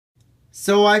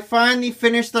So I finally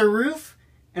finished the roof,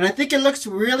 and I think it looks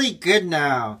really good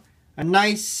now. A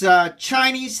nice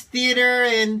Chinese theater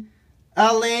in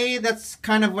LA. That's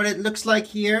kind of what it looks like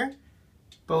here.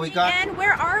 But we got... And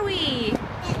where are we?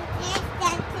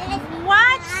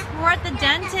 What? We're at the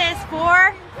dentist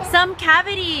for some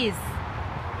cavities.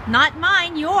 Not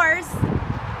mine, yours.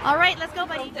 All right, let's go,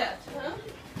 buddy.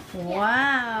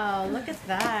 Wow, look at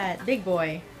that. Big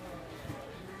boy.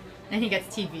 And he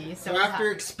gets TV. So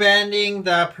after expanding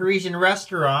the Parisian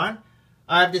restaurant,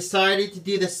 I've decided to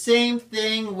do the same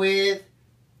thing with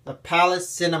the Palace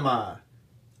Cinema.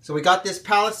 So we got this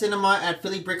Palace Cinema at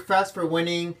Philly Brick Fest for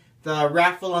winning the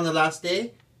raffle on the last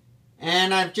day.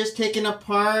 And I've just taken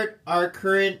apart our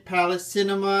current Palace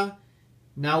Cinema.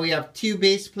 Now we have 2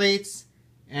 base plates.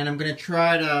 And I'm going to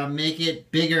try to make it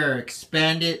bigger,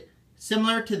 expand it,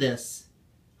 similar to this.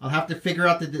 I'll have to figure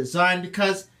out the design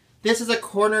because this is a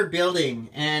corner building.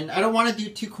 And I don't want to do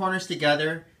 2 corners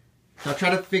together. So I'll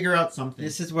try to figure out something.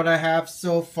 This is what I have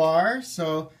so far.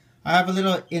 So I have a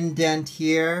little indent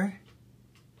here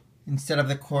instead of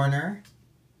the corner.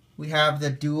 We have the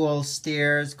dual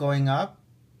stairs going up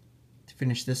to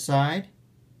finish this side.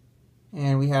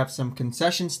 And we have some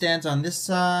concession stands on this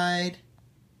side,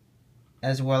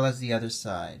 as well as the other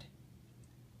side.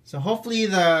 So hopefully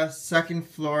the 2nd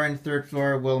floor and 3rd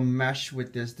floor will mesh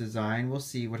with this design. We'll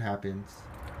see what happens.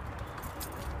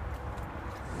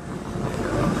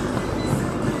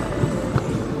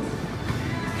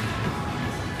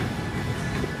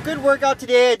 Good workout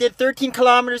today. I did 13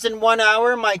 kilometers in 1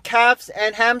 hour. My calves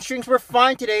and hamstrings were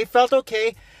fine today. Felt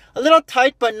okay. A little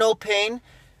tight, but no pain.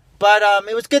 But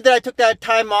it was good that I took that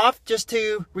time off just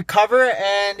to recover,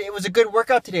 and it was a good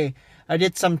workout today. I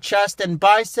did some chest and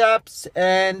biceps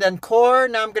and then core.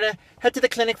 Now I'm going to head to the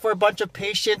clinic for a bunch of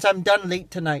patients. I'm done late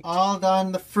tonight. All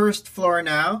done the 1st floor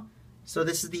now. So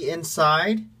this is the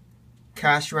inside.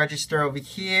 Cash register over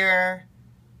here.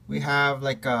 We have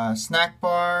like a snack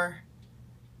bar.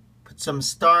 Put some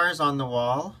stars on the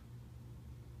wall.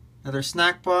 Another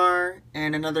snack bar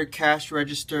and another cash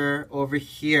register over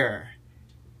here.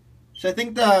 So I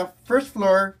think the 1st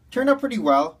floor turned out pretty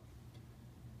well.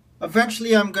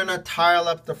 Eventually I'm gonna tile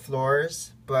up the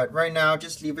floors, but right now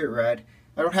just leave it red.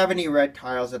 I don't have any red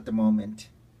tiles at the moment.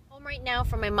 Home right now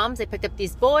from my mom's. I picked up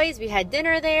these boys. We had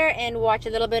dinner there and watched a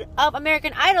little bit of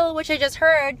American Idol, which I just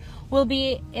heard will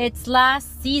be its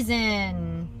last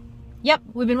season. Yep,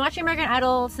 we've been watching American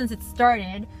Idol since it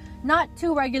started. Not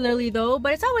too regularly though,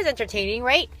 but it's always entertaining,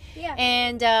 right? Yeah.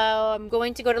 And I'm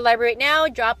going to go to the library right now,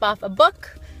 drop off a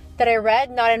book that I read,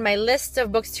 not in my list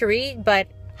of books to read, but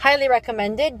highly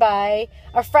recommended by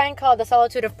a friend called The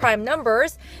Solitude of Prime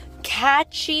Numbers.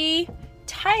 Catchy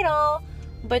title,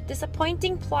 but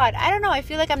disappointing plot. I don't know. I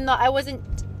feel like I wasn't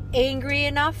angry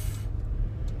enough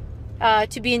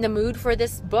to be in the mood for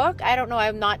this book. I don't know.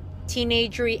 I'm not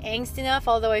teenagery angst enough,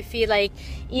 although I feel like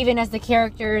even as the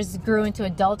characters grew into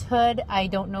adulthood, I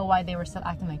don't know why they were still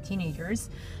acting like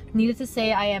teenagers. Needless to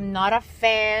say, I am not a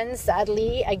fan,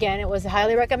 sadly. Again, it was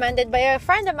highly recommended by a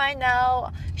friend of mine.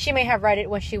 Now, she may have read it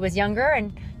when she was younger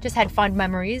and just had fond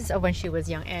memories of when she was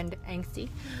young and angsty.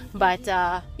 But,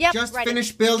 yeah. Just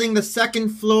finished building the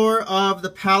 2nd floor of the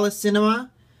Palace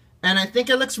Cinema, and I think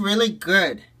it looks really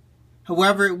good.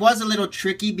 However, it was a little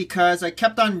tricky because I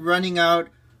kept on running out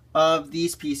of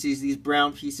these pieces, these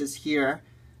brown pieces here.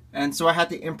 And so I had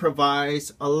to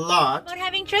improvise a lot. But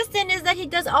having Tristan is that he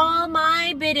does all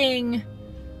my bidding.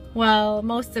 Well,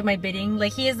 most of my bidding.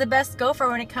 Like, he is the best gopher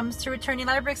when it comes to returning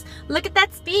lighter bricks. Look at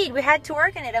that speed. We had to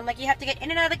work in it. I'm like, you have to get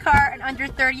in and out of the car in under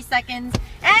 30 seconds.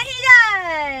 And he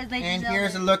does! And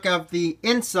here's a look of the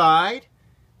inside.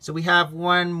 So we have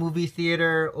one movie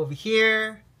theater over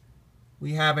here.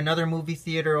 We have another movie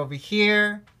theater over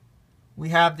here. We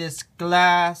have this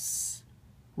glass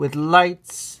with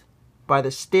lights by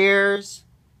the stairs,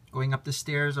 going up the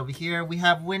stairs over here. We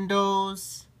have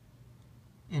windows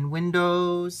and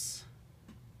windows,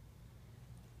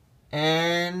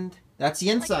 and that's the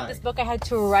inside. Like this book, I had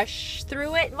to rush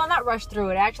through it. Well, not rush through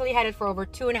it. I actually had it for over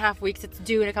 2.5 weeks. It's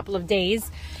due in a couple of days,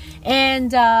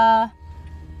 and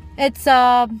it's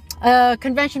a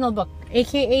conventional book,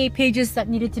 aka pages that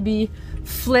needed to be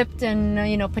flipped and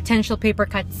you know, potential paper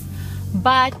cuts.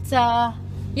 But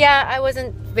yeah, I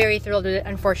wasn't very thrilled with it,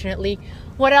 unfortunately.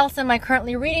 What else am I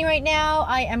currently reading right now?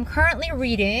 I am currently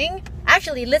reading,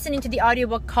 actually listening to the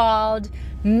audiobook called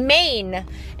Maine,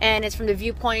 and it's from the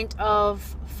viewpoint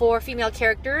of 4 female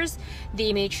characters: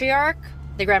 the matriarch,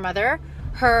 the grandmother,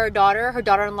 her daughter, her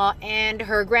daughter-in-law, and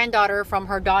her granddaughter from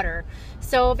her daughter.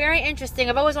 So very interesting.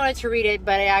 I've always wanted to read it,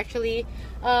 but I actually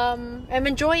am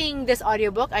enjoying this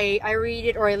audiobook. I read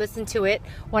it or I listen to it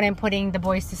when I'm putting the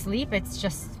boys to sleep.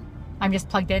 I'm just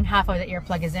plugged in. Half of the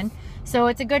earplug is in. So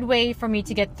it's a good way for me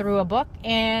to get through a book.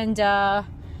 And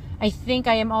I think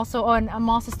I'm also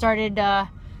started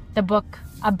the book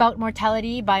About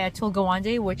Mortality by Atul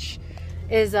Gawande, which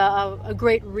is a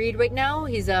great read right now.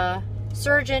 He's a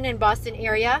surgeon in Boston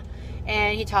area,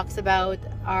 and he talks about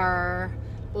our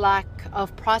lack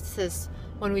of processes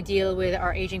when we deal with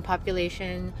our aging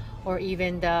population, or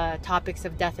even the topics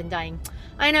of death and dying.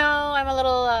 I know I'm a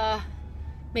little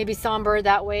maybe somber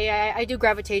that way. I do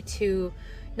gravitate to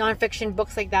nonfiction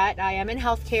books like that. I am in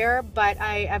healthcare, but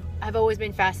I've always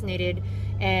been fascinated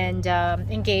and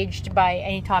engaged by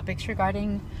any topics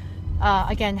regarding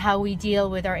again, how we deal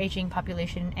with our aging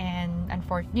population and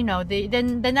unfortunately,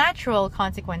 the natural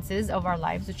consequences of our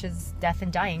lives, which is death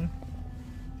and dying.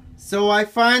 So I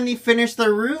finally finished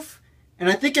the roof, and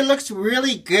I think it looks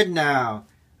really good now.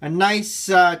 A nice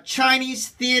Chinese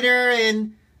theater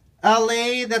in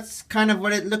LA. That's kind of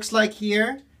what it looks like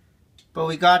here. But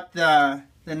we got the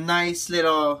nice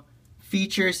little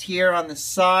features here on the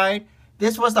side.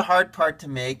 This was the hard part to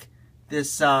make,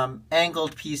 this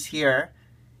angled piece here.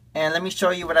 And let me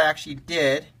show you what I actually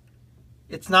did.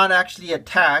 It's not actually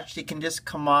attached. It can just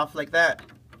come off like that.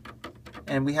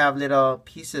 And we have little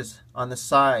pieces on the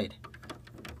side.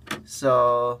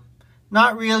 So,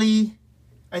 not really.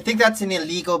 I think that's an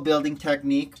illegal building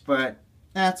technique, but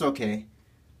that's okay.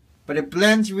 But it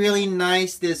blends really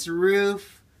nice, this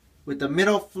roof, with the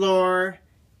middle floor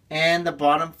and the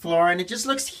bottom floor. And it just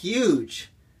looks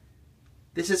huge.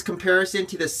 This is comparison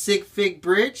to the Sig Fig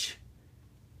Bridge.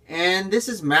 And this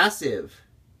is massive.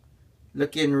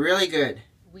 Looking really good.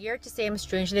 Weird to say I'm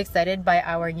strangely excited by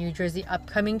our New Jersey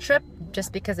upcoming trip,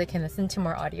 just because I can listen to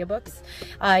more audiobooks.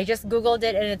 I just Googled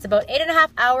it, and it's about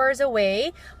 8.5 hours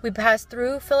away. We passed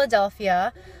through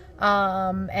Philadelphia,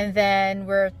 and then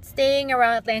we're staying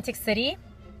around Atlantic City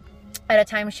at a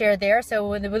timeshare there. So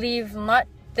we leave not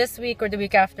this week or the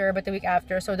week after, but the week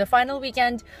after. So the final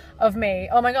weekend of May.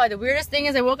 Oh my god, the weirdest thing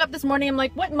is I woke up this morning, I'm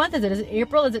like, what month is it? Is it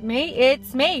April? Is it May?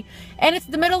 It's May. And it's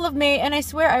the middle of May, and I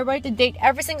swear I write the date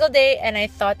every single day, and I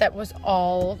thought that was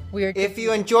all weird. If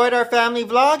you enjoyed our family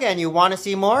vlog and you want to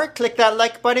see more, click that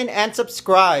like button and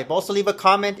subscribe. Also leave a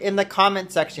comment in the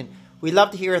comment section. We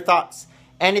love to hear your thoughts.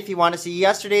 And if you want to see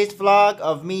yesterday's vlog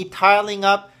of me tiling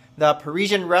up the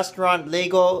Parisian restaurant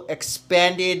Lego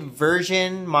expanded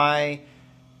version, my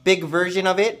big version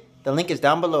of it, the link is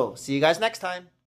down below. See you guys next time.